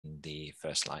the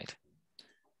first slide.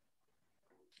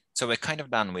 So we're kind of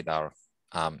done with our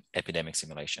epidemic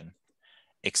simulation,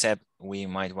 except we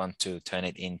might want to turn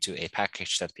it into a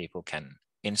package that people can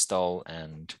install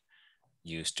and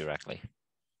use directly.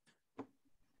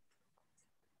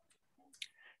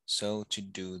 So to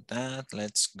do that,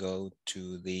 let's go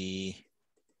to the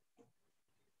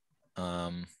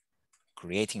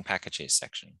creating packages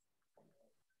section.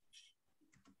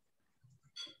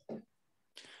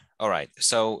 All right,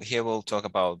 so here we'll talk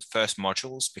about first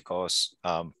modules, because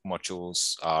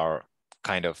modules are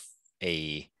kind of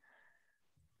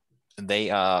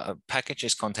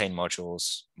packages contain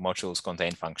modules, modules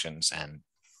contain functions and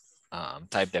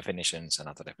type definitions and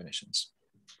other definitions,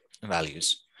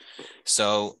 values.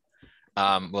 So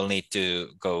we'll need to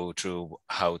go through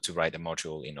how to write a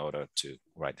module in order to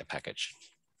write a package.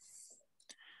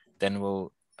 Then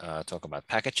we'll talk about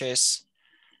packages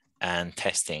and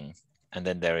testing. And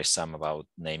then there is some about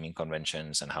naming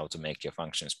conventions and how to make your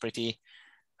functions pretty,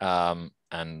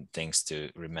 and things to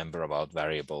remember about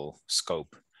variable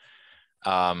scope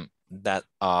that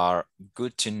are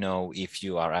good to know if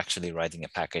you are actually writing a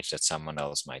package that someone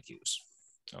else might use.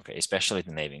 Okay, especially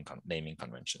the naming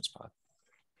conventions part.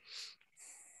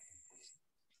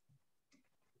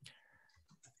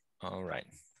 All right.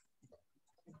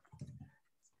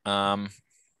 Maybe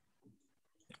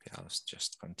I'll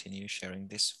just continue sharing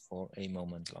this for a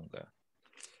moment longer.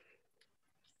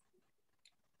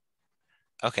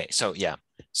 Okay, so yeah,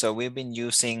 so we've been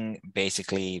using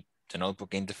basically the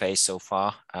notebook interface so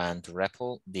far, and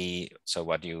REPL, so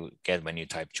what you get when you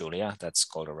type Julia, that's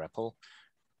called a REPL.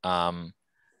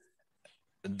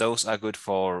 Those are good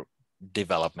for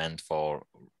development, for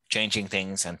changing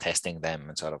things and testing them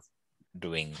and sort of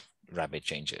doing rapid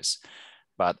changes.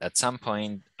 But at some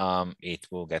point, it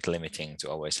will get limiting to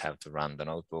always have to run the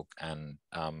notebook, and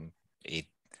it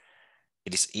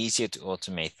is easier to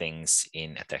automate things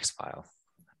in a text file.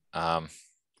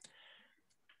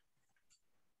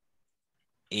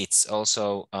 It's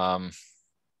also,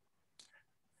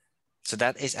 so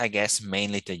that is, I guess,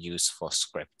 mainly the use for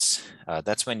scripts.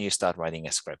 That's when you start writing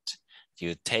a script.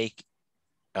 You take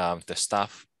the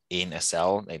stuff in a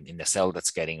cell, in the cell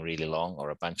that's getting really long, or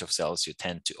a bunch of cells you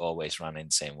tend to always run in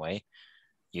the same way.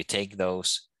 You take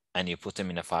those and you put them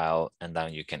in a file, and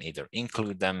then you can either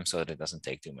include them so that it doesn't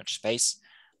take too much space,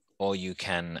 or you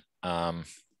can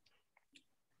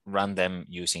run them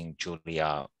using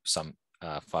Julia, some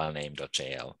file name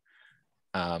 .jl,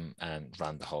 and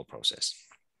run the whole process.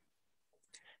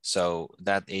 So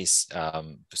that is,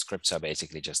 the scripts are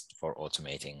basically just for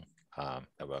automating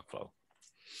the workflow.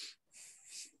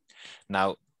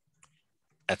 Now,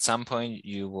 at some point,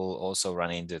 you will also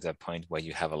run into the point where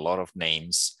you have a lot of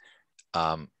names,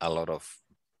 a lot of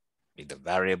either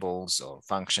variables or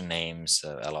function names,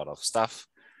 a lot of stuff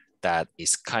that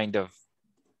is kind of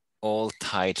all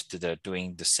tied to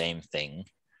doing the same thing,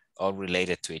 all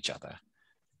related to each other.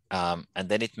 And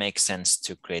then it makes sense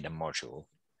to create a module.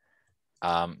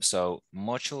 So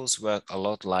modules work a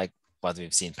lot like what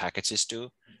we've seen packages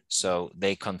do. So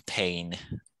they contain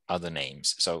other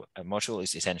names. So a module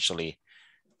is essentially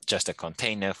just a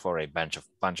container for a bunch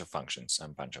of functions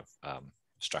and bunch of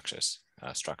structures,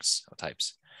 structs or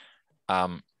types.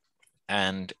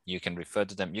 And you can refer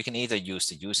to them. You can either use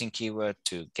the using keyword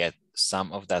to get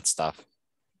some of that stuff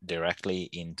directly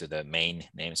into the main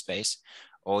namespace,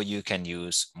 or you can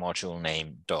use module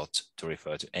name dot to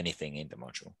refer to anything in the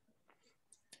module.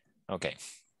 Okay,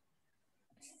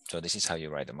 so this is how you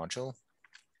write a module.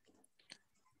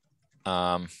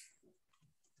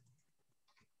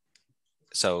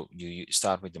 So you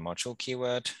start with the module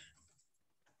keyword.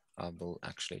 I will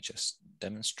actually just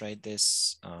demonstrate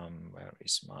this. Where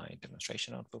is my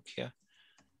demonstration notebook here?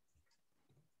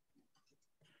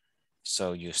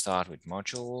 So you start with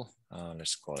module.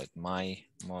 Let's call it my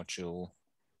module.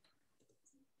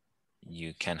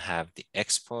 You can have the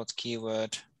export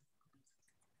keyword.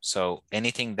 So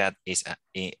anything that is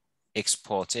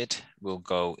exported will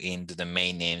go into the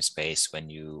main namespace when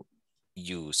you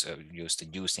use the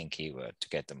using keyword to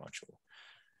get the module.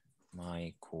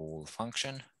 My cool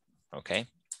function. Okay.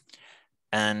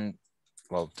 And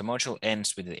well, the module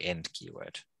ends with the end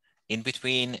keyword. In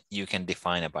between, you can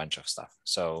define a bunch of stuff.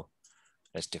 So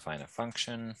let's define a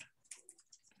function,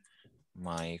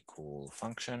 my cool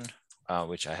function,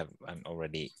 which I'm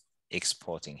already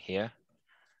exporting here.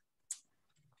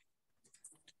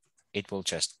 It will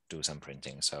just do some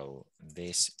printing. So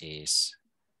this is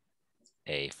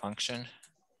a function,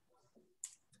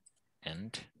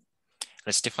 and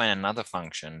let's define another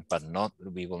function, but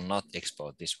we will not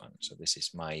export this one. So this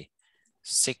is my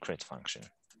secret function.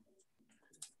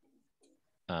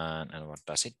 And what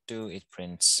does it do? It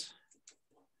prints,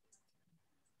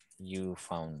 you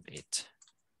found it.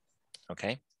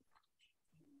 Okay.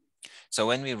 So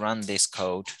when we run this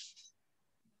code,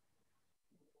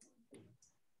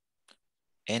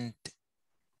 end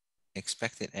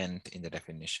expected end in the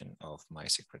definition of my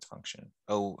secret function.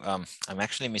 Oh, I'm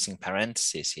actually missing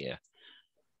parentheses here.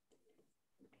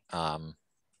 Not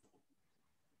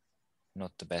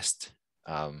the best,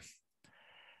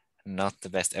 not the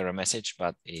best error message,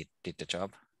 but it did the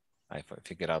job. I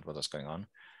figured out what was going on.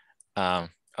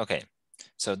 Okay,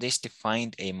 so this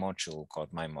defined a module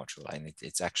called my module, and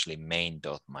it's actually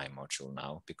main.myModule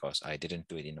now because I didn't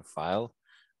do it in a file.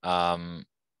 I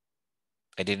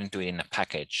didn't do it in a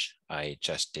package. I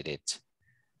just did it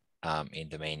in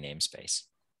the main namespace.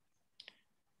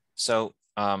 So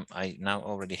I now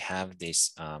already have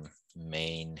this my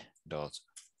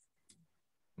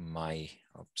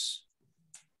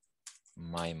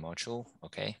module.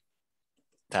 Okay,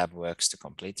 tab works to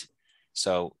complete.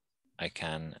 So I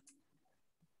can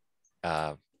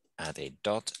add a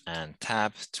dot and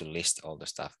tab to list all the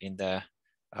stuff in there.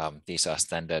 These are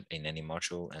standard in any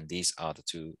module, and these are the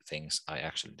two things I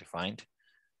actually defined.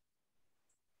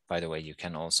 By the way, you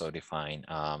can also define,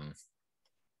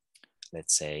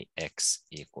 let's say x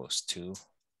equals 2.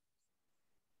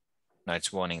 Now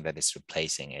it's warning that it's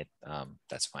replacing it.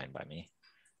 That's fine by me.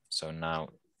 So now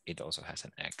it also has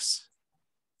an x.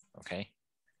 Okay.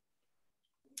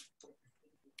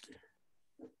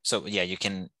 So yeah, you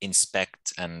can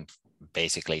inspect and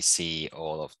basically see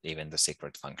all of even the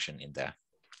secret function in there.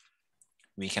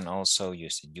 We can also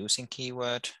use the using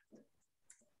keyword,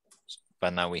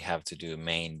 but now we have to do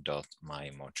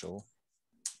main.myModule.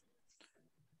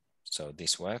 So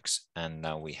this works. And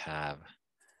now we have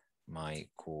my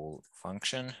cool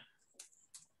function,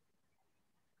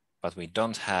 but we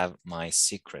don't have my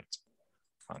secret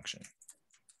function.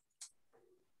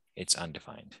 It's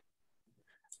undefined.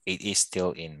 It is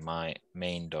still in my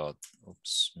main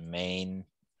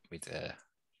with a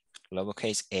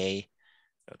lowercase a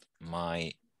dot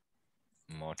my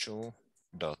module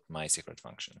dot my secret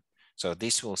function. So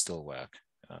this will still work.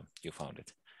 You found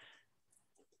it.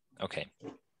 Okay.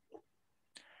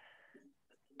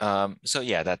 So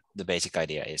yeah, that the basic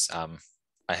idea is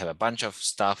I have a bunch of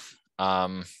stuff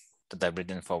that I've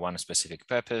written for one specific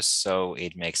purpose. So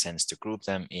it makes sense to group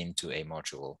them into a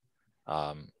module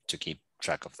to keep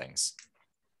track of things.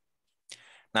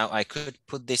 Now I could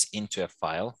put this into a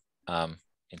file. In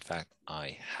fact,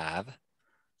 I have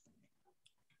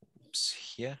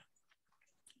here.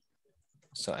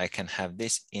 So I can have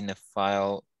this in a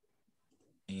file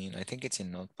in, I think it's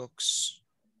in notebooks,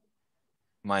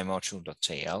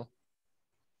 mymodule.jl.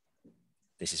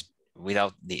 This is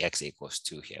without the x equals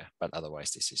 2 here, but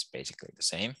otherwise this is basically the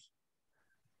same.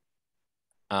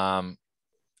 And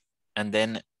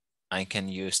then I can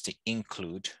use the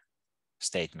include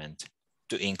statement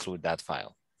to include that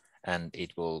file. And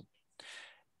it will,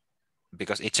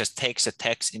 because it just takes the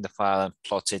text in the file and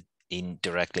plots it in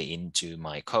directly into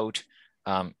my code.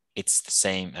 It's the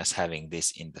same as having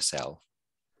this in the cell.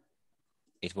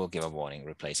 It will give a warning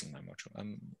replacing my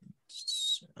module.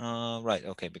 Right,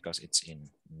 okay, because it's in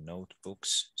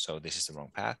notebooks. So this is the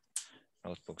wrong path.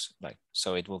 Notebooks, right.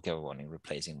 So it will give a warning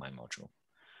replacing my module.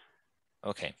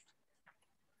 Okay.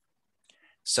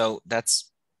 So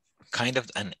that's kind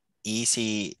of an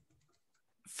easy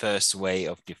first way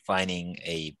of defining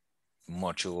a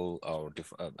module, or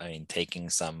I mean, taking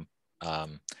some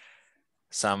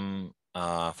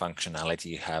functionality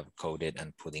you have coded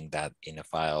and putting that in a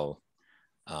file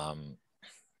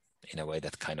in a way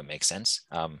that kind of makes sense.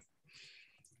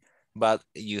 But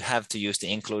you have to use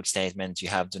the include statement. You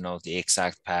have to know the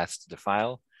exact path to the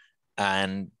file,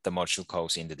 and the module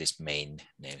goes into this main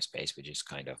namespace, which is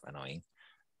kind of annoying.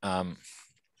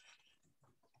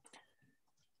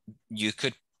 You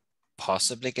could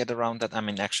possibly get around that. I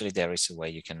mean, actually, there is a way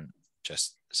you can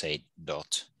just say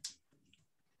dot.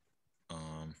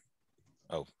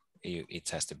 It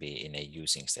has to be in a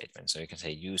using statement. So you can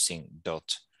say using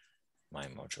dot my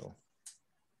module.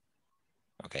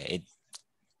 Okay, it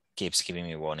keeps giving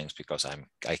me warnings because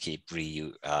I keep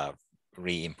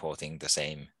re-importing the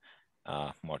same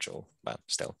module, but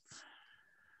still.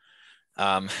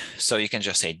 So you can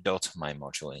just say dot my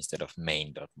module instead of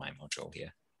main dot my module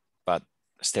here. But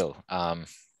still,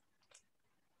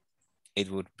 it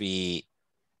would be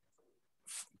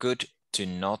good to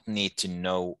not need to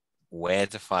know where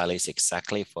the file is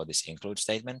exactly for this include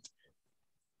statement.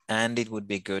 And it would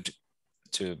be good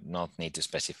to not need to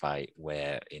specify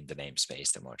where in the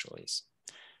namespace the module is.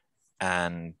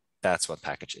 And that's what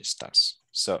packages does.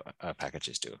 So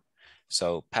packages do.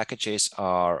 So packages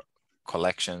are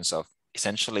collections of,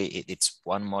 essentially it's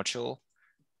one module,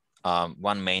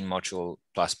 one main module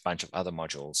plus a bunch of other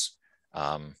modules.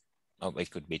 Oh,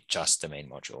 it could be just the main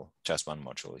module, just one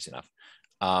module is enough.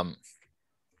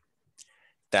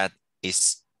 That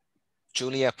is,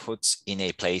 Julia puts in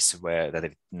a place where that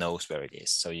it knows where it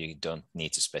is. So you don't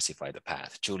need to specify the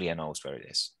path. Julia knows where it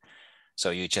is. So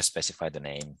you just specify the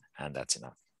name and that's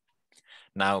enough.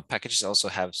 Now packages also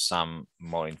have some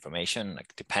more information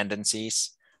like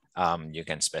dependencies. You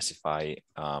can specify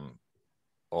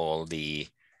all the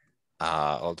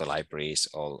libraries,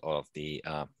 all of the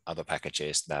other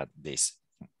packages that this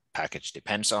package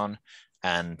depends on.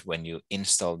 And when you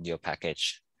install your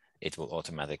package, it will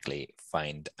automatically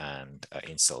find and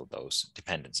install those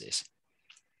dependencies.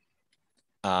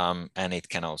 And it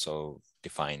can also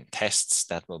define tests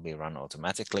that will be run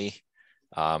automatically.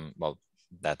 Well,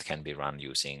 that can be run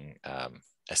using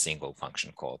a single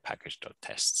function called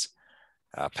package.tests,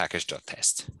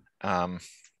 package.test.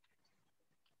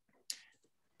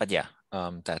 But yeah,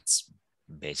 that's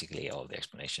basically all the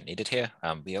explanation needed here.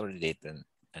 We already did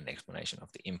an explanation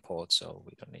of the import, so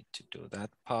we don't need to do that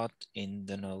part in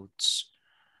the notes.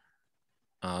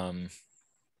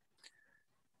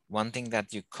 One thing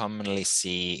that you commonly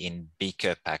see in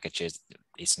bigger packages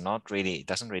is not really, it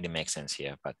doesn't really make sense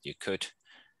here, but you could,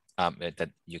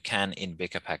 that you can in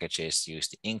bigger packages use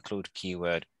the include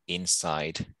keyword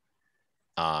inside,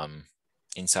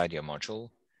 inside your module.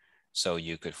 So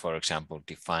you could, for example,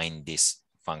 define this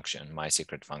function, my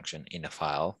secret function, in a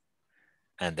file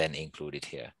and then include it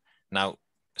here. Now,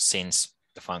 since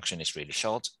the function is really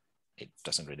short, it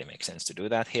doesn't really make sense to do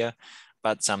that here,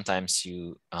 but sometimes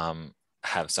you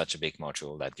have such a big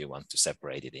module that you want to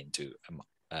separate it into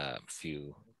a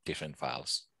few different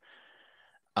files.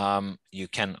 You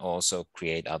can also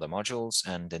create other modules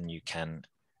and then you can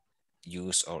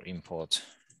use or import,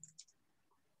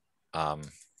 let's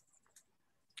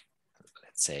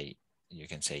say, you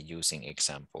can say using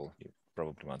example. You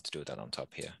probably want to do that on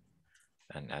top here.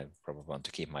 And I probably want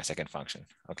to keep my second function.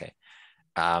 Okay.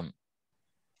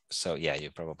 So yeah, you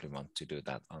probably want to do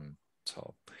that on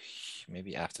top,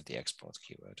 maybe after the export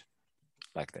keyword,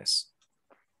 like this.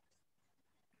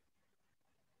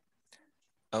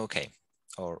 Okay,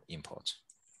 or import.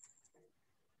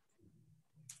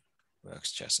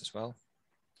 Works just as well.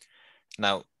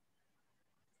 Now,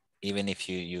 even if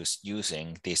you use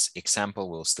using, this example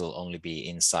will still only be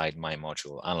inside my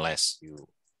module unless you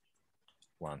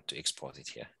want to export it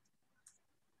here.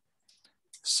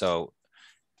 So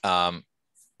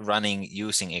running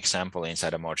using example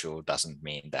inside a module doesn't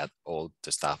mean that all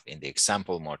the stuff in the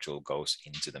example module goes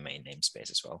into the main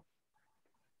namespace as well.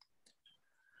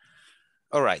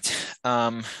 All right,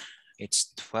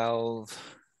 it's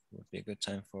 12. Would be a good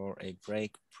time for a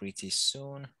break pretty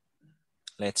soon.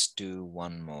 Let's do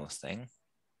one more thing.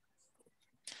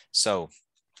 So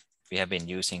we have been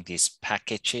using these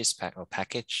packages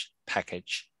package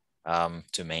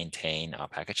to maintain our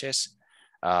packages.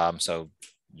 So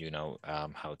you know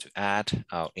how to add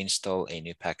or install a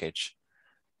new package.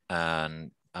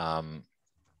 And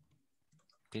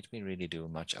did we really do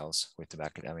much else with the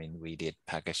package? I mean, we did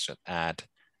package.add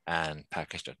and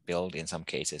package.build in some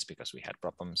cases because we had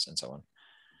problems and so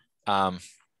on.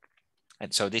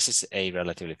 And so this is a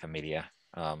relatively familiar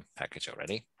package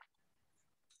already.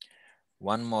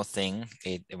 One more thing,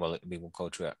 well, we will go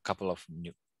through a couple of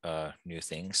new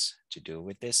things to do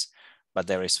with this, but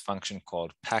there is a function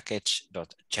called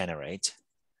package.generate,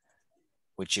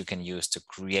 which you can use to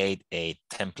create a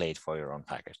template for your own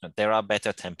package. Now, there are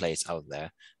better templates out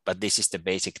there, but this is the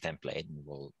basic template.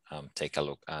 We'll take a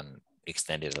look and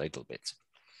extend it a little bit.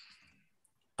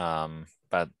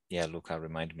 But yeah, Luca,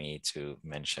 remind me to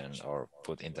mention or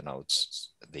put in the notes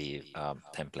the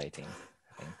templating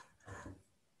thing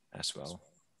as well.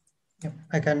 Yep,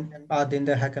 I can add in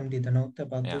the HackMD the note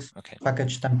about this Okay.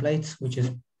 package templates, which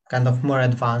is kind of more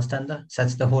advanced and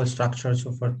sets the whole structure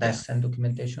so for tests and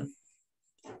documentation.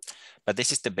 But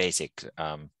this is the basic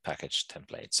package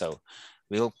template. So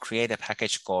we'll create a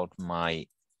package called my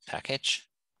package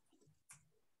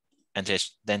and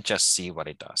then just see what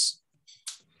it does.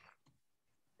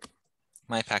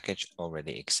 My package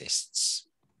already exists.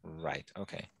 Right,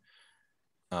 okay.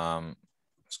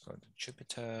 Let's go to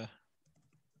Jupyter.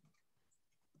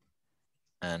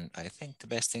 And I think the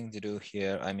best thing to do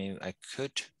here, I mean, I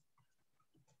could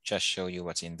just show you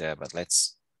what's in there, but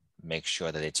let's make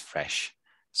sure that it's fresh.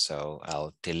 So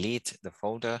I'll delete the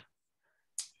folder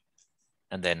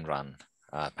and then run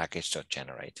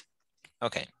package.generate.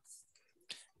 Okay,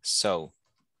 so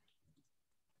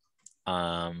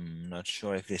I'm not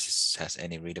sure if this has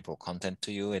any readable content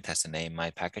to you. It has the name my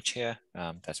package here.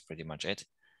 That's pretty much it.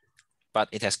 but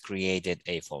it has created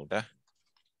a folder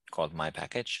called my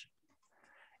package.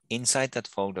 Inside that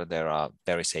folder,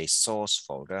 there is a source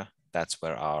folder. That's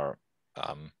where our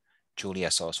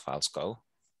Julia source files go.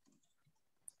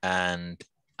 And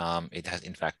it has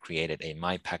in fact created a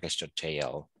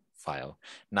mypackage.jl file.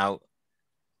 Now,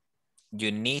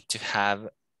 you need to have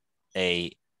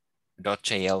a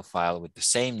 .jl file with the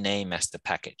same name as the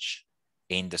package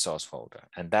in the source folder,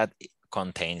 and that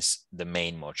contains the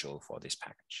main module for this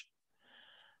package.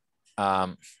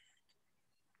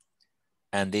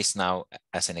 And this now,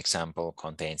 as an example,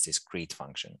 contains this greet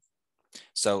function.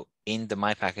 So in the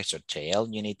mypackage.jl,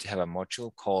 you need to have a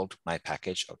module called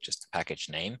mypackage, or just the package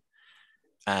name.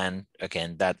 And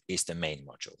again, that is the main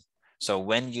module. So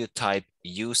when you type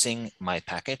using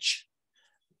mypackage,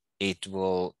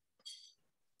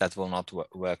 that will not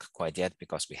work quite yet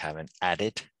because we haven't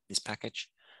added this package,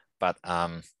 but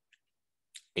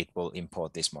it will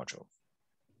import this module.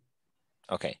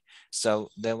 Okay, so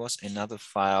there was another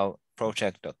file,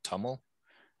 project.toml,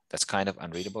 that's kind of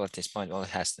unreadable at this point. Well, it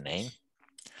has the name.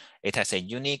 It has a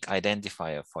unique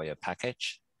identifier for your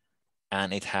package,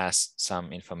 and it has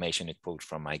some information it pulled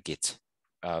from my Git.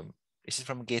 Is it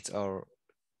from Git or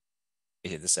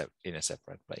is it in a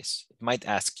separate place? It might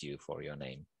ask you for your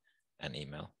name and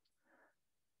email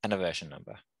and a version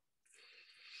number.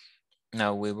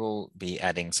 Now we will be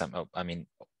adding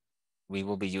we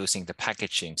will be using the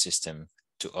packaging system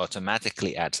to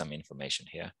automatically add some information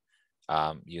here.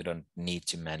 You don't need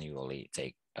to manually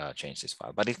change this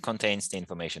file, but it contains the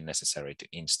information necessary to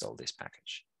install this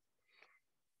package.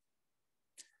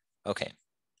 Okay,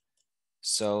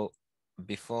 so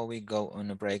before we go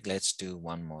on a break, let's do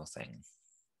one more thing.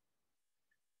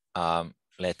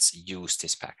 Let's use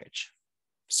this package.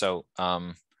 So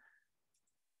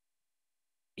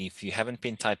if you haven't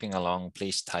been typing along,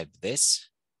 please type this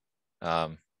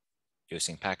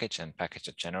using package and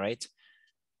package.generate,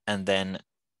 and then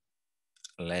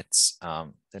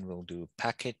then we'll do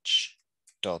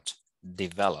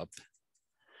package.develop.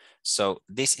 So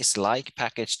this is like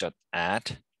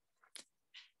package.add,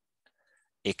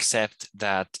 except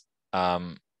that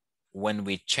when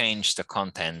we change the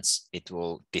contents, it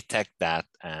will detect that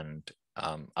and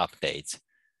update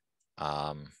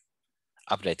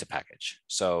the package.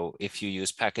 So if you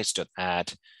use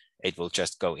package.add, it will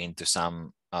just go into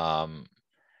some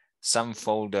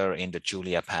folder in the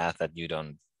Julia path that you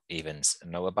don't even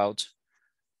know about,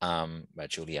 where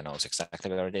Julia knows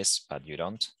exactly where it is, but you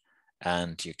don't.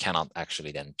 And you cannot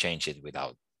actually then change it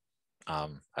without,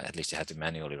 at least you had to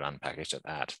manually run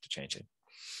package.add to change it.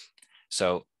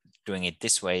 So doing it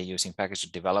this way using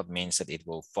package.develop means that it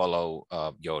will follow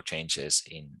your changes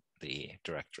in the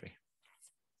directory.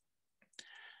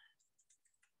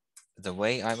 The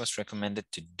way I was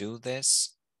recommended to do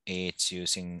this, it's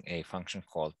using a function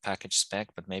called package spec,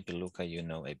 but maybe Luca, you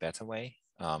know a better way,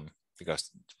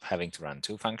 because having to run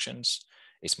two functions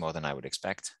is more than I would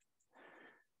expect.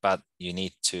 But you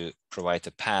need to provide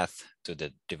a path to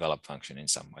the develop function in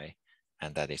some way,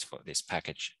 and that is for this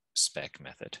package spec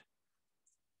method.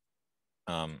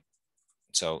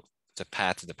 So the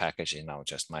path to the package is now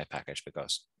just my package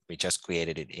because we just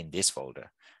created it in this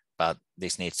folder, but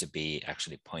this needs to be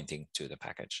actually pointing to the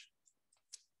package.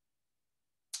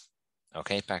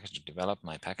 Okay, package to develop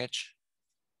my package.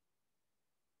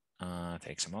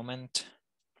 Takes a moment.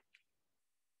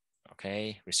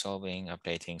 Okay, resolving,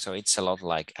 updating. So it's a lot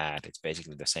like add. It's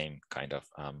basically the same kind of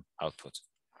output.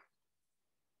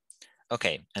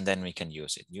 Okay, and then we can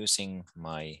use it using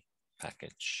my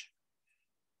package.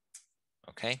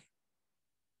 Okay,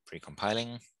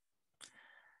 pre-compiling.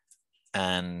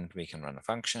 And we can run a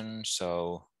function.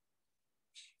 So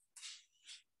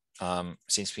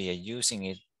since we are using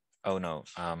it, oh no,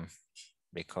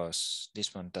 because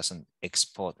this one doesn't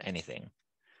export anything.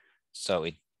 So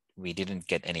we didn't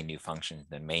get any new functions in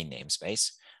the main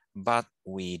namespace, but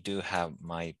we do have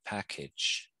my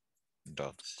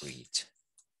package.greet.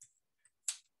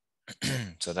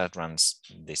 So that runs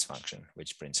this function,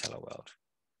 which prints hello world.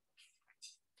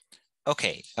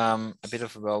 Okay, a bit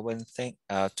of a whirlwind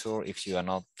tour. If you are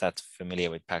not that familiar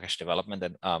with package development,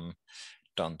 then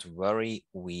don't worry,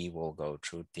 we will go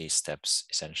through these steps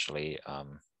essentially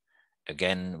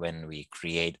again when we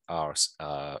create our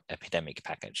epidemic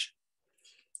package.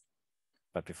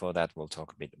 But before that, we'll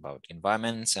talk a bit about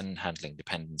environments and handling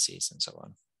dependencies and so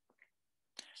on.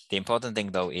 The important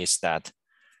thing though is that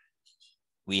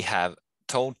we have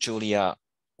told Julia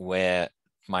where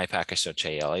my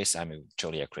package.jl is. I mean,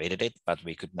 Julia created it, but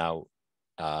we could now,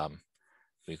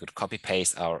 we could copy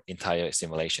paste our entire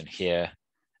simulation here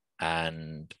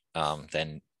and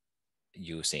then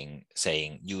using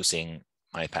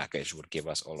my package would give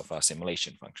us all of our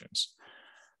simulation functions.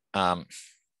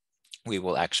 We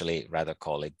will actually rather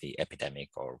call it the epidemic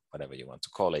or whatever you want to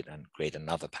call it and create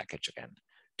another package again,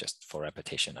 just for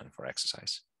repetition and for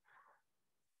exercise.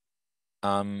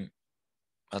 Are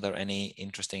there any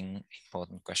interesting,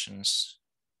 important questions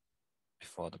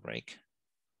before the break?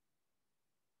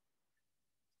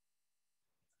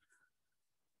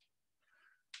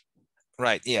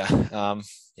 Right, yeah.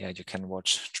 Yeah, you can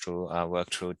watch through,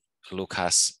 work through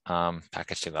Luca's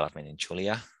package development in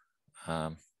Julia.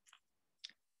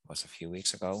 Was a few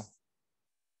weeks ago.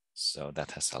 So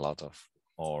that has a lot of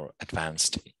more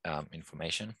advanced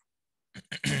information.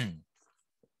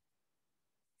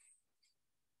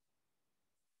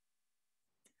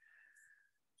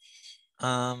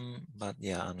 But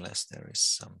yeah, unless there is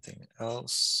something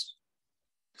else.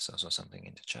 There's also something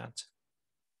in the chat.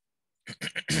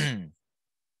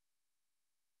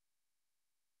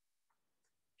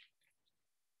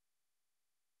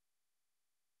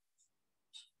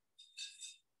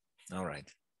 All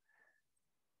right.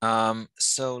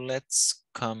 So let's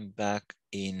come back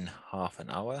in half an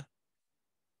hour.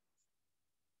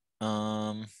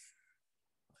 I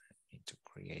need to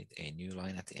create a new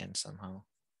line at the end somehow.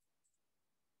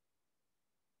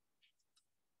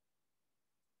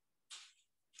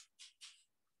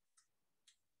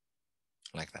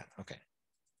 Like that, okay.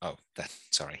 Oh,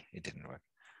 sorry, it didn't work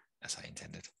as I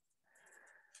intended.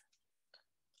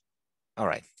 All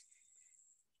right.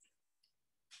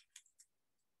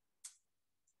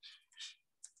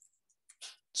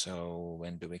 So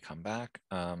when do we come back?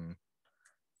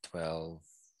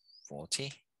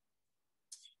 12:40.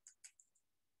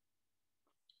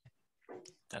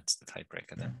 That's the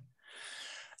tiebreaker then.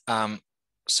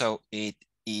 So it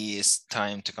is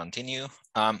time to continue.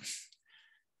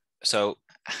 So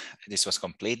this was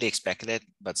completely expected,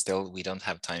 but still we don't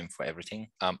have time for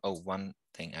everything. Oh, one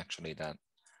thing actually that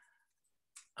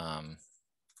I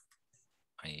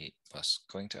was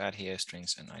going to add here,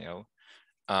 strings and IO.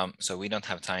 So we don't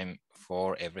have time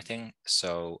for everything.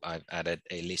 So I've added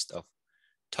a list of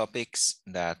topics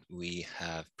that we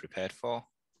have prepared for.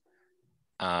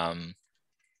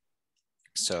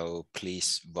 So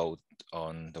please vote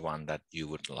on the one that you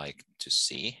would like to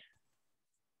see.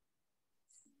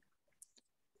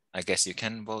 I guess you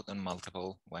can vote on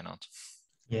multiple, why not?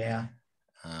 Yeah.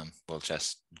 We'll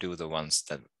just do the ones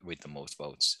that with the most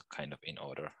votes kind of in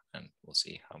order, and we'll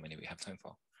see how many we have time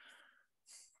for.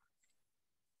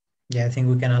 Yeah, I think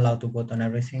we can allow to vote on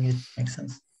everything. It makes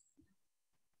sense.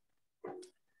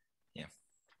 Yeah.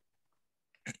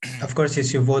 Of course,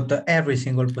 if you vote every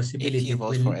single possibility, if you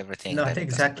vote for everything, not then exactly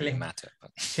it doesn't really matter.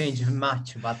 But change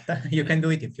much, but you can do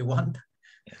it if you want.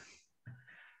 Yeah.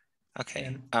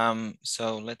 Okay.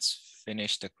 So let's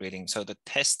finish the creating. So the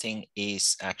testing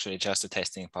is actually just the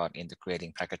testing part in the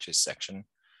creating packages section.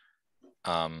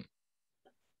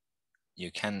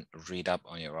 You can read up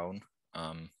on your own.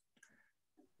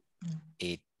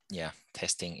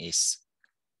 Testing is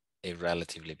a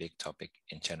relatively big topic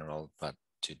in general, but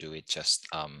to do it just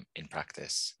in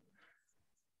practice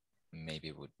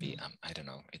maybe would be, I don't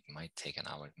know, it might take an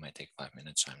hour, it might take 5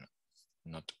 minutes. I'm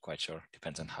not quite sure.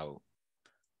 Depends on how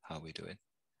we do it.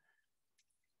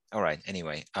 All right,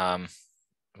 anyway,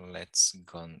 let's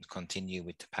continue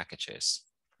with the packages,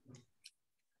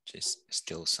 which is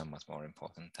still somewhat more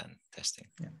important than testing.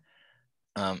 Yeah.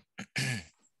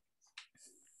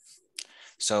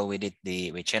 So we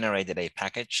generated a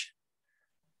package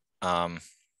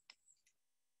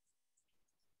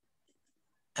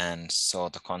and saw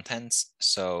the contents.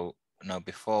 So now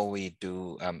before we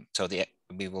do,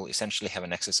 we will essentially have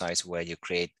an exercise where you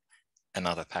create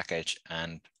another package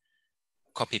and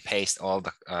copy paste all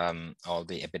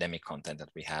the epidemic content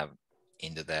that we have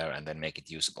into there and then make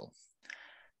it usable.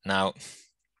 Now,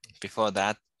 before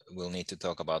that, we'll need to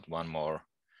talk about one more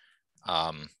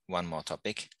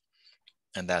topic,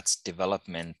 and that's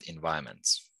development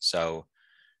environments. So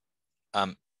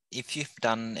if you've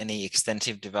done any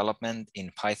extensive development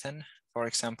in Python, for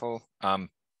example,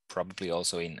 probably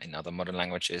also in other modern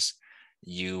languages,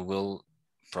 you will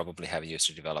probably have used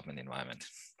a development environment.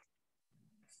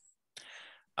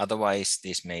 Otherwise,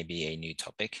 this may be a new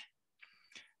topic.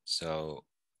 So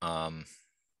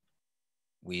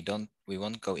we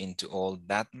won't go into all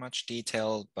that much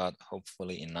detail, but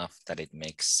hopefully enough that it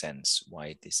makes sense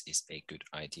why this is a good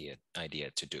idea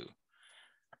to do.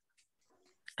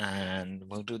 And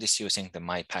we'll do this using the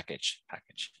my package.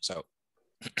 So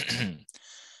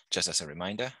just as a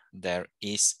reminder, there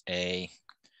is a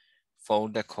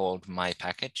folder called my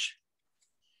package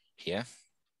here.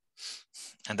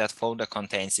 And that folder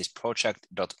contains this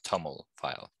project.toml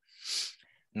file.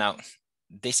 Now,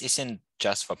 this isn't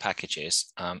just for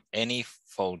packages, any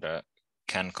folder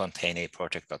can contain a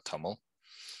project.toml,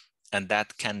 and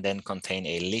that can then contain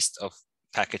a list of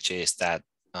packages that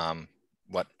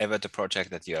whatever the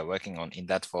project that you are working on in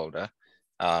that folder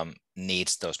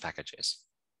needs those packages.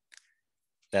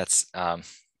 That's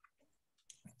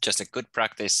just a good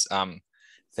practice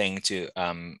thing to,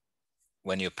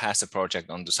 when you pass a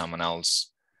project on to someone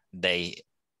else, they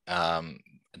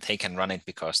can run it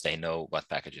because they know what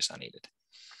packages are needed.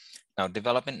 Now,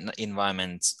 development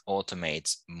environments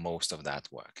automates most of that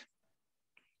work.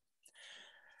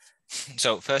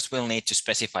 So first we'll need to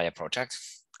specify a project,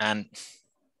 and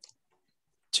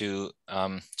to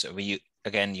so we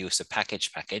again use the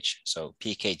package, so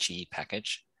pkg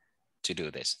package to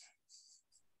do this.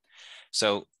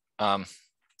 So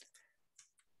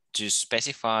to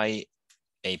specify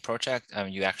a project,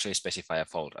 you actually specify a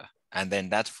folder, and then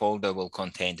that folder will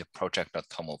contain the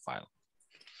project.toml file.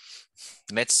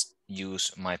 Let's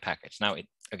use my package. Now,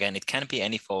 again, it can be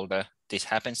any folder. This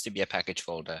happens to be a package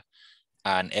folder,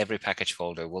 and every package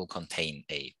folder will contain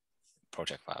a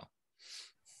project file.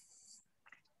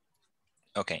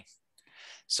 Okay,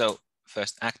 so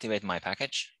first activate my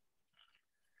package.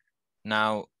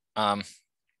 Now,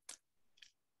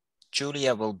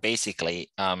 Julia will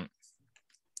basically,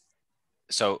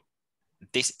 so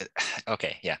this,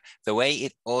 okay, yeah. The way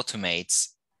it automates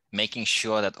making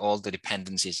sure that all the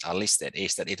dependencies are listed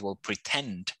is that it will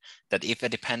pretend that if a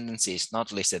dependency is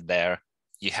not listed there,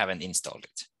 you haven't installed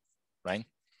it, right?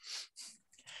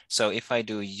 So if I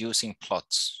do using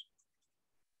plots,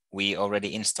 we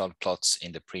already installed plots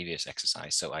in the previous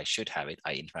exercise, so I should have it.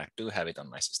 I in fact do have it on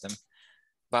my system,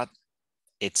 but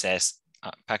it says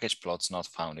package plots not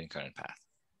found in current path.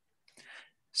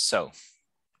 So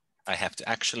I have to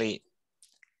actually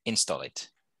install it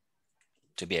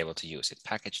to be able to use it.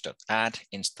 Package.add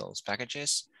installs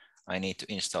packages. I need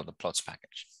to install the plots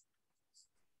package.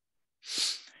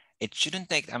 It shouldn't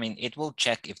take, I mean, it will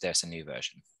check if there's a new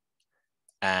version.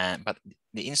 But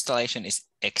the installation is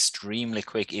extremely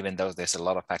quick, even though there's a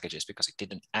lot of packages, because it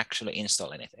didn't actually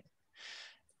install anything.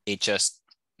 It just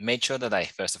made sure that I,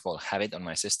 first of all, have it on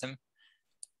my system,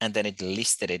 and then it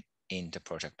listed it in the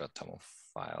project.toml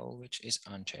file, which is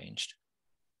unchanged.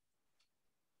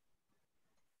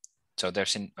 So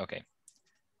there's okay,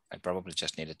 I probably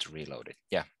just needed to reload it.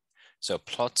 Yeah, so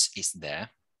plots is there.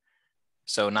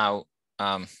 So now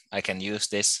I can use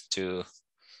this to,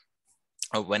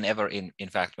 whenever, in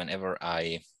fact, whenever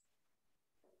I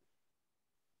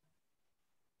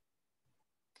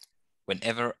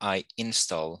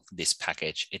install this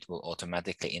package, it will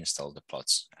automatically install the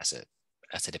plots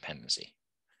as a dependency.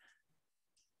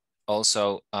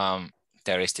 Also,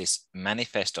 there is this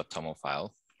manifest.toml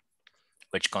file,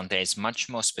 which contains much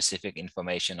more specific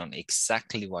information on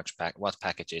exactly what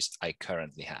packages I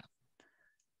currently have.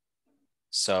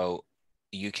 So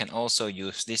you can also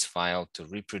use this file to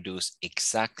reproduce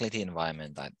exactly the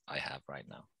environment that I have right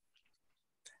now.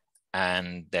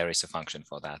 And there is a function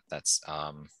for that, that's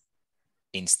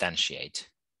instantiate.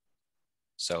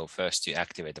 So first you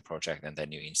activate the project and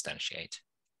then you instantiate.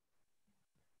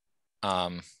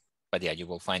 But yeah, you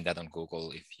will find that on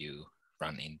Google if you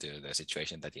run into the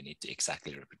situation that you need to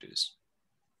exactly reproduce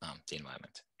the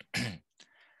environment.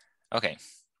 Okay.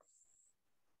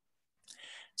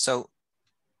 So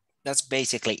that's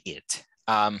basically it.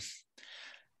 So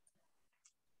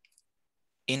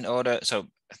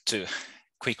to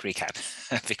quick recap,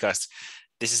 because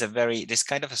this is this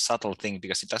kind of a subtle thing,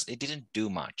 because it didn't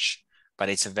do much, but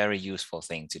it's a very useful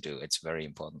thing to do. It's a very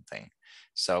important thing.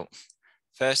 So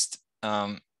first,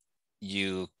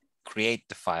 you create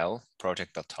the file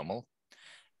project.toml.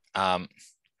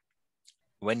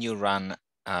 When you run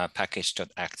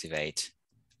package.activate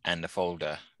and the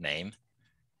folder name,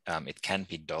 it can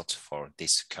be dot for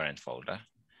this current folder.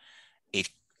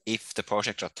 If the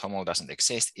project.toml doesn't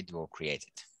exist, it will create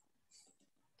it.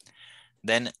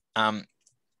 Then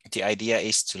the idea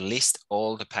is to list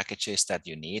all the packages that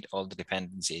you need, all the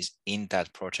dependencies in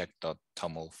that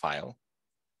project.toml file.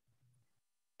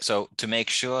 So to make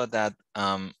sure that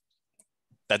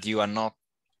that you are not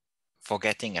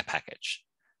forgetting a package,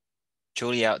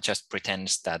 Julia just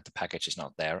pretends that the package is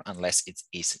not there unless it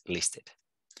is listed.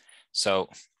 So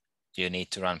you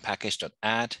need to run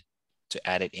package.add to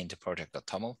add it into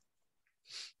project.toml.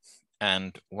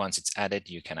 And once it's added,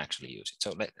 you can actually use it.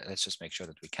 So let's just make sure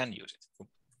that we can use it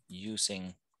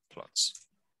using plots.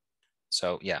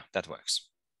 So yeah, that works.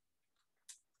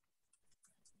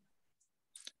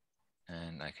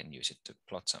 And I can use it to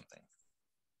plot something,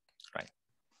 right?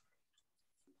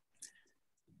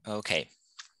 Okay.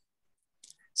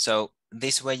 So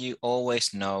this way you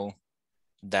always know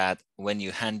that when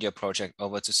you hand your project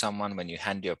over to someone, when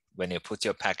you put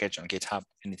your package on GitHub,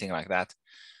 anything like that,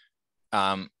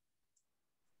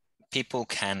 people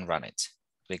can run it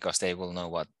because they will know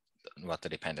what the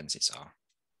dependencies are.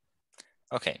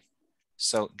 Okay,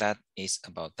 so that is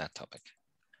about that topic.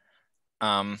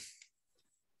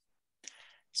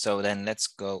 So then let's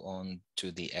go on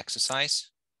to the exercise,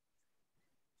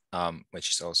 which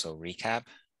is also recap.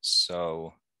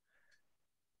 So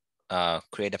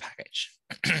create a package.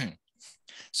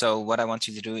 So what I want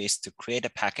you to do is to create a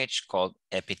package called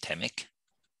epidemic.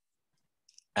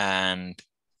 And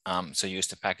so use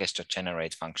the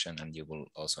package.generate function, and you will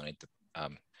also need to,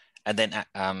 and then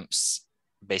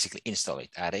basically install it,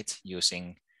 add it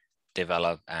using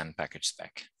develop and package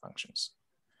spec functions.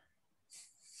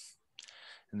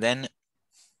 Then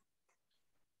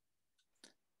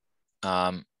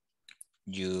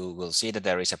you will see that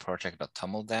there is a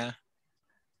project.toml there.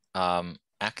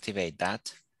 Activate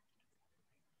that.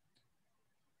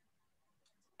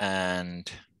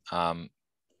 And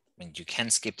you can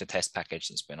skip the test package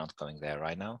since we're not going there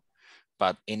right now,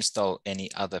 but install any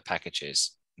other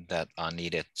packages that are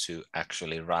needed to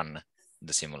actually run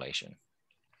the simulation.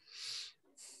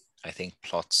 I think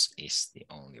plots is the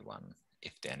only one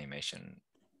if the animation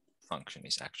function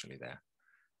is actually there.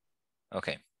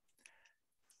 Okay.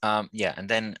 Yeah, and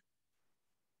then,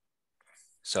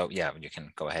 so yeah, you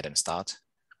can go ahead and start.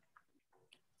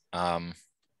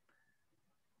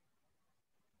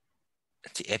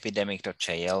 The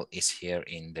epidemic.jl is here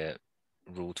in the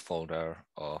root folder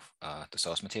of the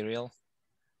source material.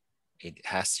 It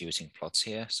has using plots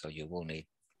here, so you will need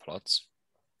plots.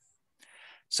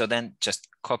 So then just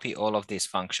copy all of these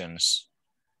functions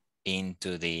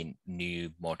into the new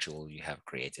module you have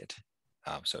created,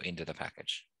 so into the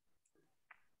package.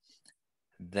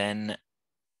 Then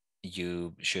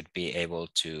you should be able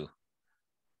to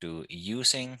do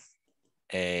using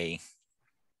a,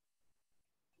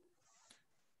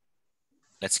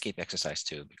 let's skip exercise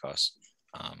 2 because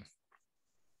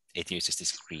it uses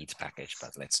this greet package,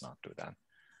 but let's not do that.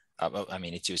 Well, I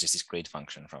mean, it uses this greet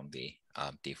function from the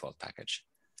default package.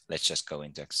 Let's just go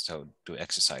into, so do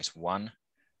exercise 1,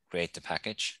 create the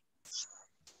package,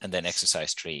 and then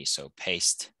exercise 3. So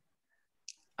paste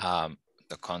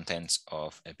the contents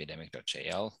of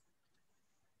epidemic.jl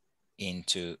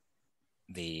into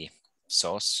the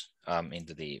source,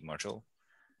 into the module,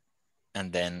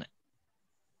 and then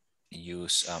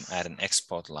use add an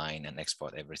export line and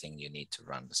export everything you need to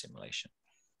run the simulation.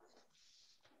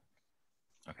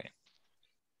 Okay.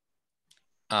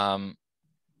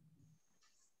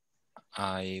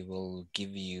 I will give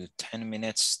you 10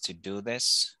 minutes to do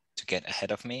this to get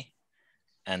ahead of me,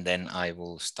 and then I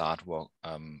will start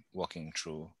walking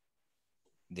through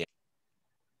the.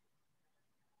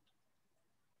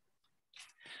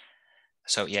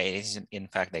 So yeah, it is in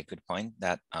fact a good point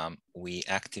that we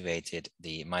activated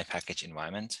the my package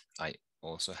environment. I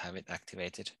also have it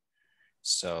activated.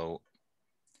 So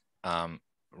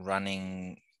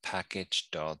running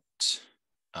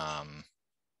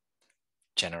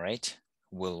package.generate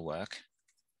will work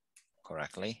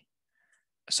correctly.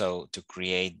 So to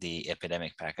create the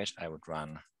epidemic package, I would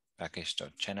run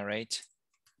package.generate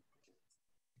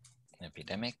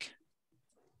epidemic,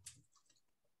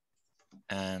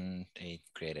 and it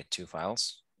created 2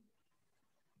 files.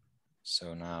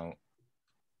 So now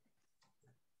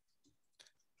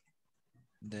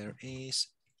there is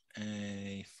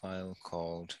a file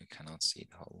called, you cannot see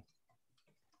the whole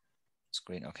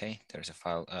screen. Okay, there's a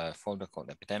file folder called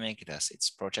epidemic. It has its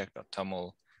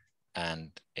project.toml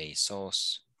and a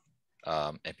source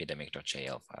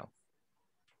epidemic.jl file.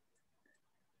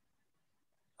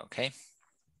 Okay,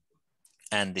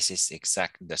 and this is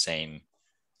exactly the same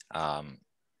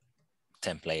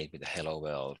template with the hello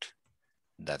world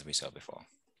that we saw before.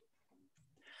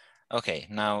 Okay,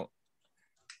 now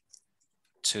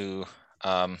to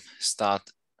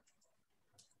start,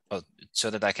 so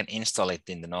that I can install it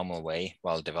in the normal way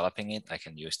while developing it, I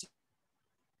can use the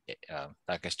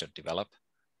package.develop.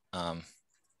 And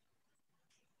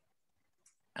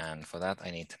for that,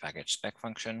 I need the package spec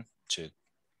function to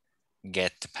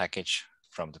get the package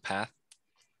from the path.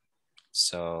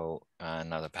 So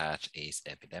another path is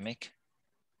epidemic.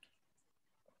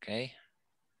 Okay.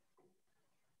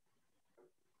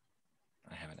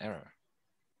 I have an error.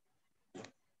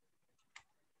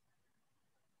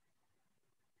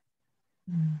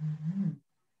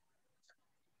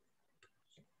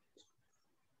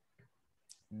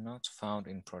 Not found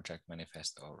in project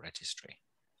manifest or registry.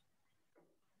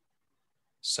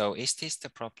 So is this the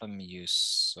problem you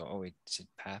saw? Is it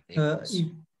path equals?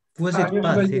 Was it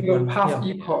path equal? Path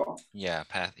equal? Yeah,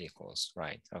 path equals,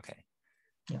 right, okay.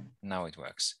 Yeah. Now it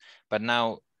works. But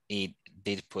now it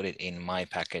did put it in my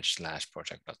package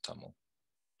 /project.toml.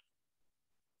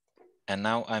 And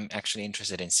now I'm actually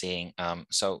interested in seeing,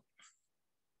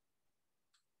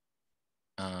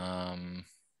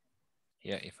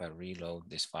 here, if I reload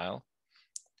this file,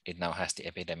 it now has the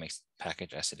epidemics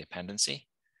package as a dependency.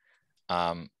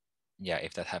 Yeah,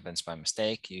 if that happens by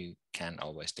mistake, you can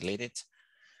always delete it.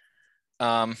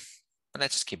 But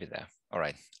let's just keep it there. All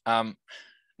right.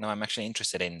 Now I'm actually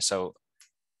interested in, so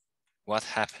what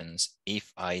happens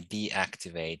if I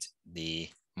deactivate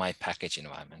my package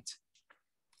environment?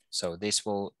 So this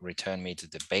will return me to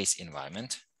the base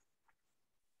environment,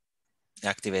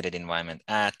 activated environment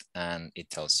at, and it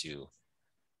tells you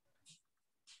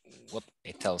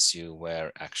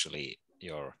where actually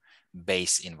your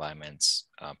base environment's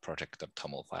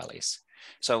project.toml file is.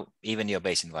 So even your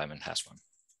base environment has one.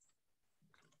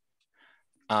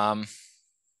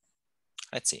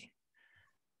 Let's see.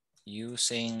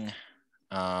 Using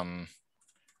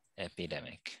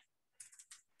epidemic.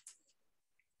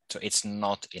 So it's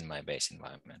not in my base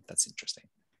environment. That's interesting.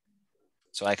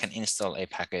 So I can install a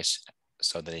package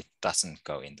so that it doesn't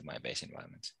go into my base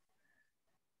environment.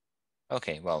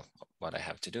 Okay, well, what I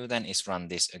have to do then is run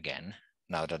this again,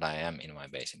 now that I am in my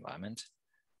base environment.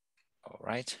 All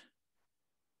right.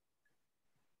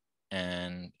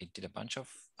 And it did a bunch of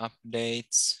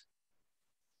updates,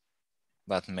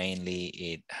 but mainly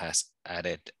it has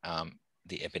added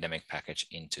the epidemic package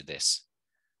into this,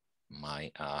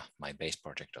 my base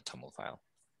project.toml file.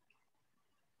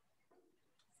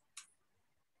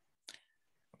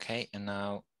 Okay, and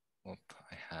now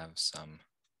I have some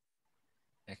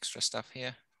extra stuff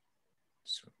here.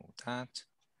 So that.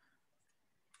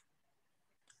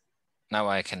 Now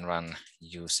I can run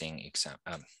using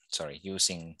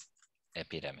using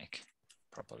epidemic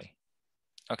properly.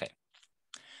 Okay.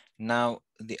 Now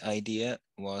the idea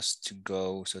was to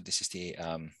go, so this is the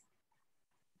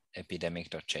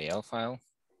epidemic.jl file.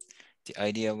 The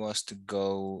idea was to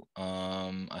go,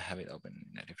 I have it open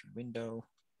in a different window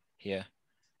here,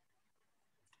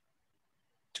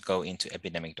 to go into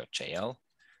epidemic.jl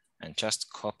and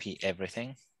just copy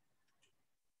everything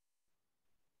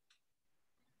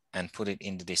and put it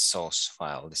into this source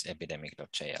file, this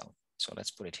epidemic.jl. So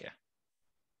let's put it here.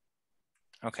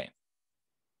 Okay.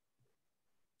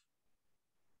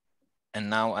 And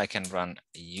now I can run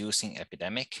using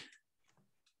epidemic.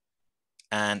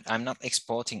 And I'm not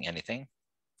exporting anything,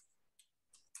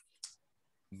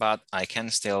 but I can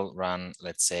still run,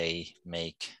 let's say,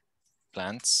 make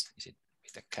plants. Is it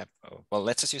with a cap? Oh, well,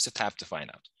 let's just use a tab to find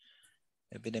out.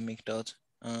 Epidemic dot.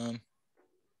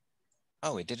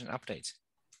 Oh, it didn't update.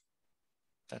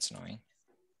 That's annoying.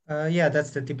 Yeah,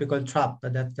 that's the typical trap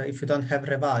that if you don't have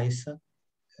revise,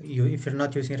 if you're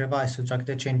not using revise to track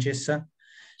the changes.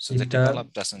 So the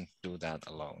develop doesn't do that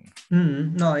alone.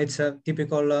 No, it's a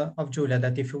typical of Julia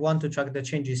that if you want to track the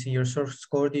changes in your source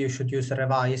code, you should use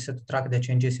revise to track the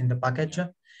changes in the package. Yeah.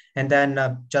 And then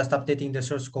just updating the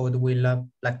source code will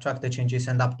like track the changes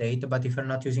and update. But if you're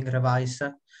not using revise,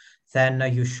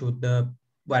 then you should,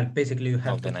 well, basically you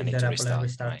have to kill the REPL and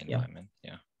restart. My environment.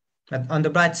 Yeah. But on the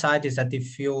bright side is that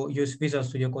if you use Visual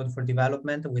Studio Code for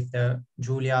development with the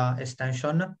Julia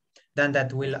extension, then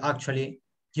that will actually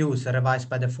use revise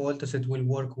by default, so it will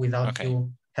work without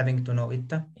you having to know it.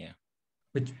 Yeah.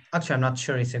 Which actually I'm not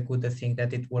sure it's a good thing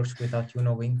that it works without you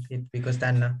knowing it, because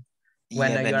then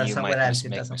when you are somewhere else, it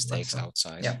doesn't make mistakes work, so.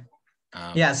 outside. Yeah.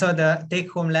 Yeah, so the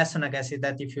take-home lesson, I guess, is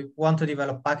that if you want to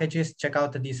develop packages, check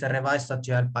out this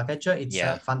revise.jl package. It's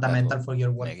fundamental for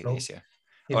your workflow. Make it easier.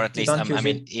 Or at least, I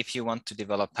mean, if you want to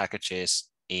develop packages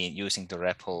using the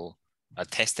REPL,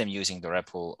 test them using the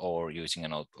REPL or using a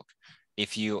notebook.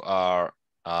 If you are,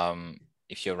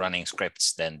 if you're running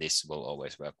scripts, then this will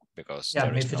always work because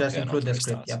there is if you no just kernel include to the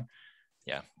restart. script,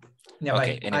 yeah.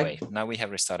 Okay. Anyway, now we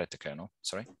have restarted the kernel.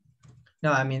 Sorry.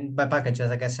 No, I mean by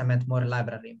packages, I guess I meant more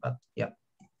library, but yeah.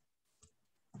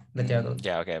 But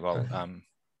yeah. Okay. Well,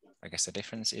 I guess the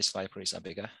difference is libraries are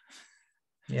bigger.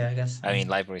 Yeah, I guess. I mean,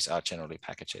 libraries are generally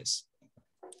packages.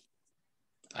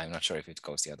 I'm not sure if it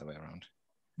goes the other way around.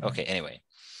 Yeah. Okay, anyway.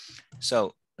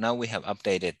 So now we have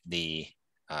updated the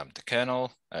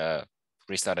kernel,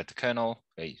 restarted the kernel,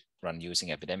 we run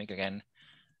using epidemic again,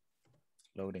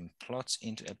 loading plots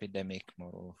into epidemic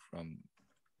model from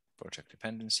project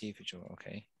dependency feature,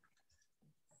 okay.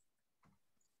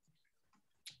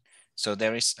 So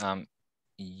there is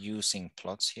using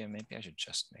plots here. Maybe I should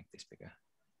just make this bigger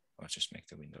or just make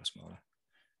the window smaller.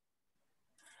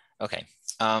 Okay,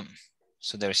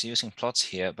 so there's using plots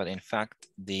here, but in fact,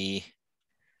 the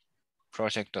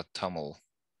project.toml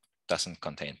doesn't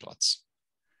contain plots.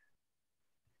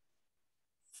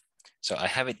 So I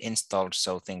have it installed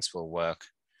so things will work,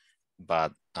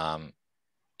 but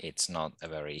it's not a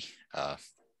very,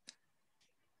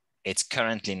 it's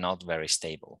currently not very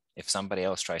stable. If somebody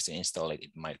else tries to install it,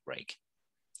 it might break.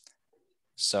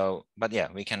 So, but yeah,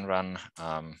 we can run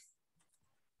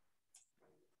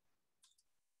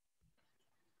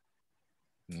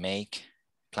make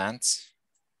plants,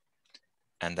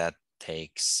 and that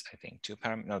takes, I think, 3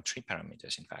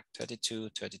 parameters, in fact, 32,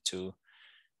 32,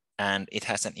 and it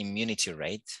has an immunity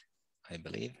rate, I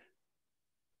believe.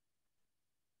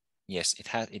 Yes,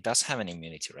 it does have an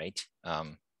immunity rate.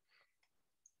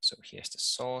 So here's the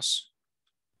source.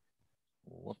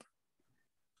 Whoop.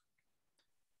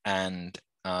 And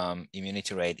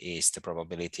immunity rate is the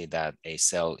probability that a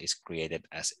cell is created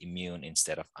as immune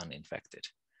instead of uninfected.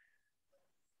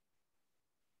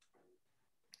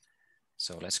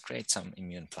 So let's create some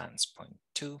immune plants,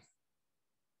 0.2.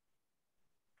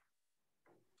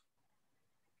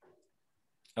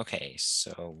 Okay,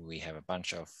 so we have a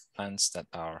bunch of plants that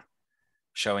are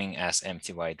showing as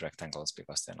empty white rectangles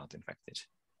because they're not infected.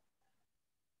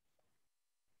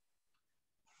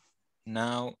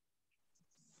 Now,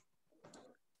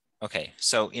 okay,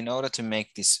 so in order to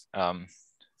make this,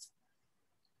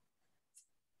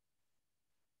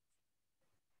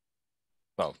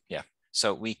 well, yeah,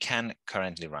 so we can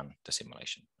currently run the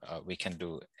simulation. We can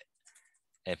do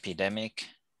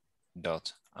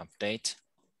epidemic.update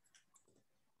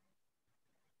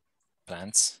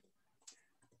plants,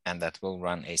 and that will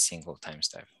run a single time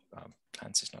step.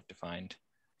 Plants is not defined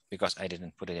because I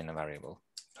didn't put it in a variable.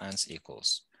 Plants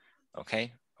equals,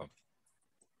 okay. Oh,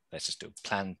 let's just do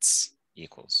plants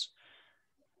equals.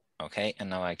 Okay, and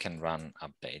now I can run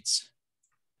updates.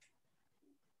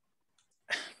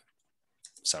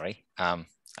 Sorry, I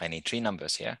need 3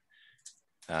 numbers here.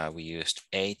 We used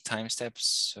 8 time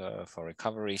steps for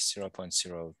recovery,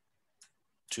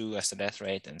 0.02 as the death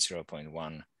rate and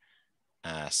 0.1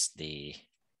 as the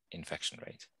infection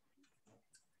rate.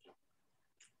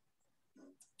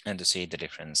 And to see the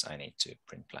difference, I need to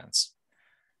print plants,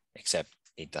 except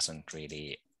it doesn't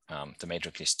really, the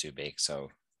matrix is too big,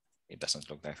 so it doesn't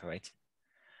look that right.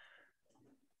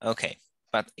 Okay,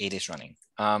 but it is running.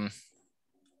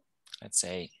 Let's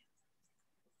say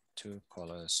 2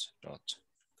 colors dot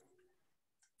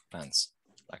plants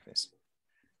like this.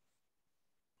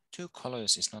 2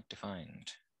 colors is not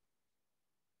defined.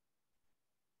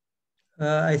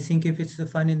 I think if it's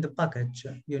defined in the package,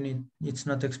 it's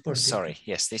not exported. Sorry,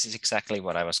 yes, this is exactly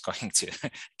what I was going to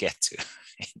get to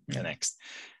in the next.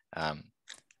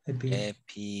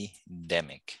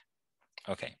 Epidemic.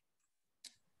 Okay,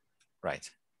 right.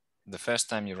 The first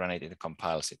time you run it, it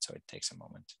compiles it, so it takes a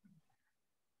moment.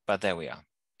 But there we are.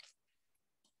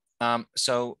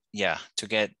 So yeah, to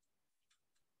get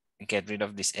rid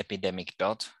of this epidemic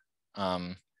dot,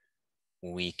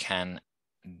 we can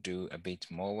do a bit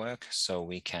more work. So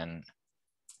we can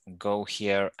go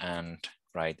here and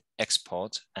write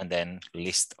export and then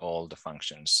list all the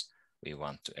functions we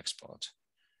want to export.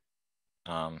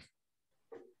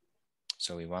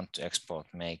 So we want to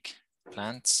export make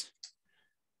plants,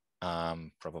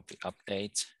 probably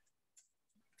update.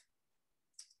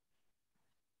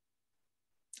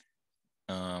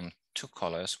 2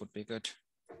 colors would be good.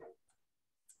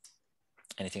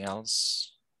 Anything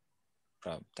else?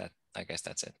 That, I guess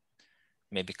that's it.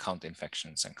 Maybe count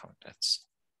infections and count deaths.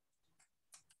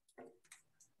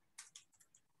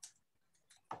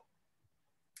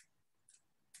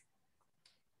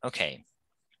 Okay.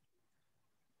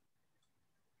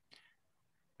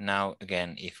 Now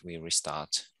again, if we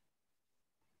restart,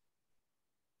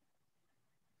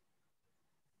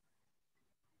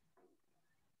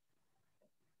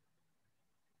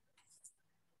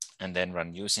 and then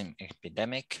run using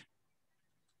epidemic,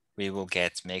 we will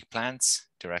get make plants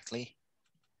directly.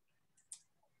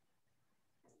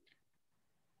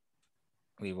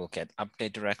 We will get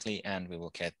update directly, and we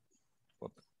will get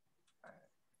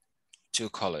 2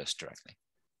 colors directly.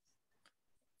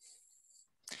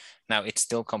 Now it's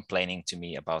still complaining to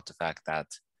me about the fact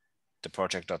that the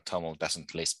project.toml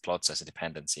doesn't list plots as a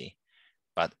dependency,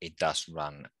 but it does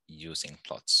run using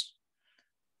plots.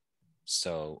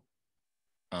 So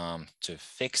to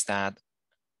fix that,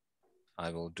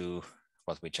 I will do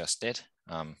what we just did.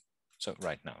 So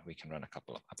right now we can run a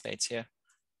couple of updates here.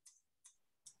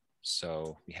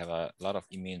 So we have a lot of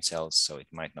immune cells, so it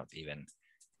might not even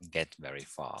get very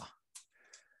far.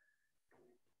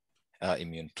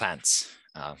 Immune plants.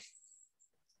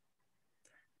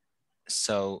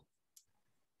 So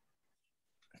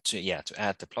to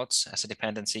add the plots as a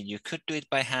dependency, you could do it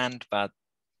by hand, but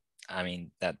I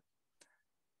mean that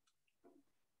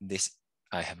this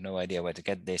I have no idea where to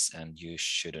get this, and you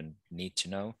shouldn't need to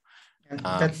know.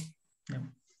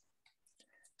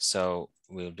 So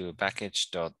we'll do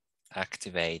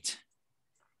package.activate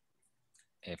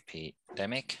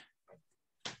epidemic.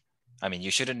 I mean,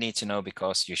 you shouldn't need to know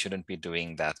because you shouldn't be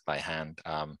doing that by hand.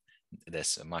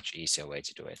 There's a much easier way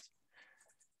to do it.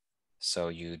 So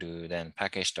you do then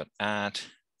package.add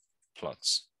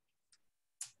plots.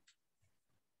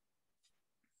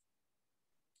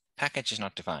 Package is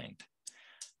not defined.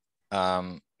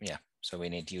 Yeah, so we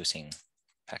need using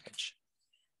package.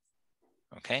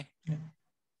 Okay. Yeah.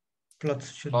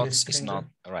 Plots should plots be a string. Is not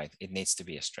right. It needs to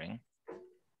be a string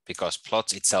because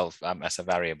plots itself as a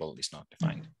variable is not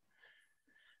defined.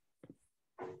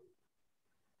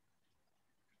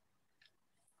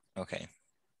 Okay.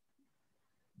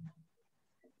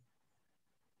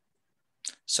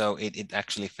 So it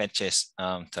actually fetches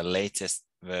the latest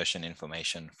version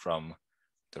information from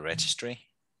the registry.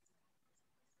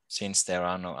 Since there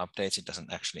are no updates, it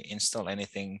doesn't actually install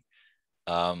anything,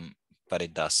 but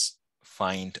it does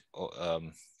find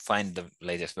the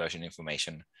latest version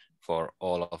information for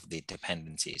all of the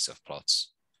dependencies of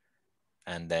plots.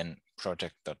 And then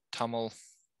project.toml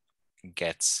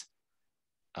gets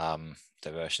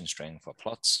the version string for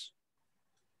plots.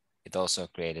 It also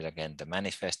created again the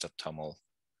manifest.toml,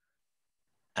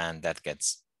 and that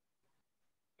gets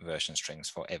version strings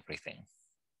for everything.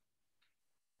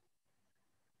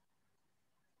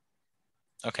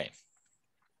 Okay.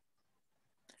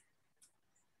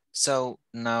 So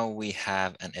now we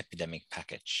have an epidemic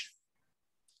package.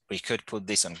 We could put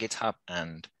this on GitHub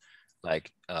and,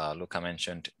 like Luca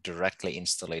mentioned, directly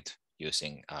install it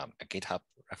using a GitHub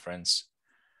reference,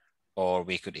 or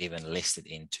we could even list it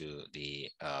into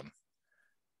the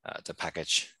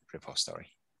package repository.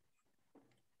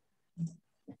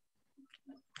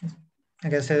 I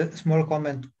guess a small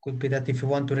comment could be that if you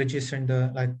want to register in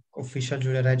the official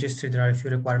Julia registry, there are a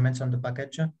few requirements on the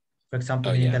package. For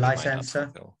example, in the license,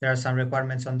 there are some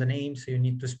requirements on the name, so you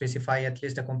need to specify at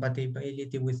least the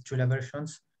compatibility with Julia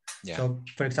versions. Yeah. So,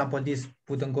 for example, this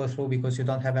wouldn't go through because you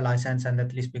don't have a license, and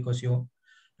at least because you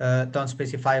don't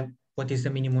specify what is the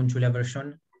minimum Julia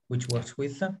version which works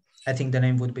with. I think the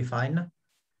name would be fine,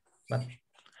 but.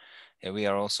 Yeah, we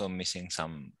are also missing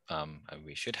some.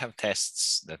 We should have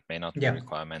tests that may not be a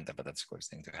requirement, but that's a good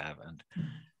thing to have.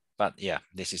 But yeah,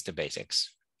 this is the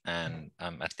basics. And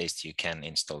at least you can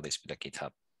install this with a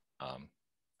GitHub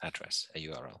address, a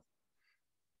URL.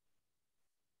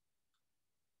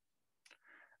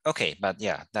 Okay, but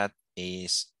yeah, that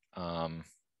is all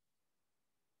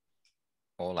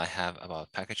I have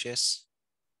about packages.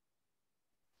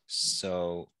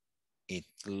 So it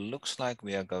looks like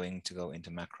we are going to go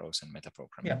into macros and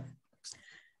metaprogramming. Yeah.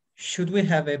 Should we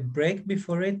have a break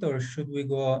before it, or should we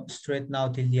go straight now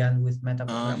till the end with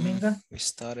metaprogramming? We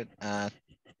started at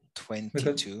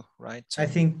 22, right? So I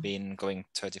think we've been going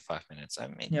 35 minutes. I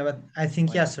mean, yeah, but I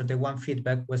think yesterday one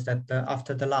feedback was that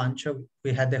after the lunch,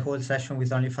 we had the whole session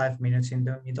with only 5 minutes in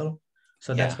the middle.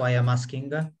 So that's why I'm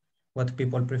asking what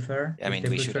people prefer. I mean,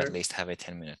 we should at least have a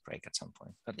 10-minute break at some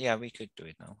point. But yeah, we could do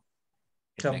it now.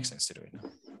 It makes sense to do it now.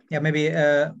 Yeah, maybe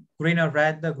green or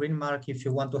red, green mark if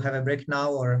you want to have a break now,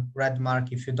 or red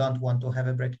mark if you don't want to have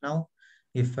a break now.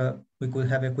 If we could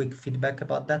have a quick feedback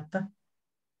about that.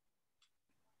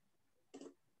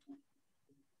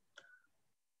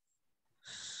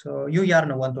 So you,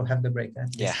 Jarno, want to have the break?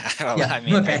 Yeah, well, yeah. I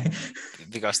mean, okay.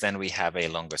 Because then we have a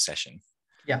longer session.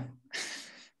 Yeah.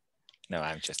 No,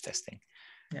 I'm just testing.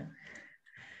 Yeah.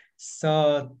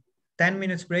 So 10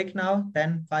 minutes break now,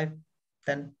 10, 5,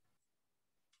 10.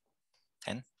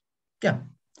 10? Yeah.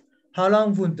 How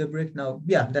long would the break now?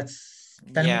 Yeah, that's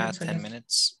 10 minutes. 10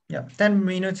 minutes. Yeah, 10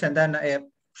 minutes and then a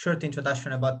short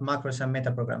introduction about macros and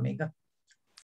metaprogramming.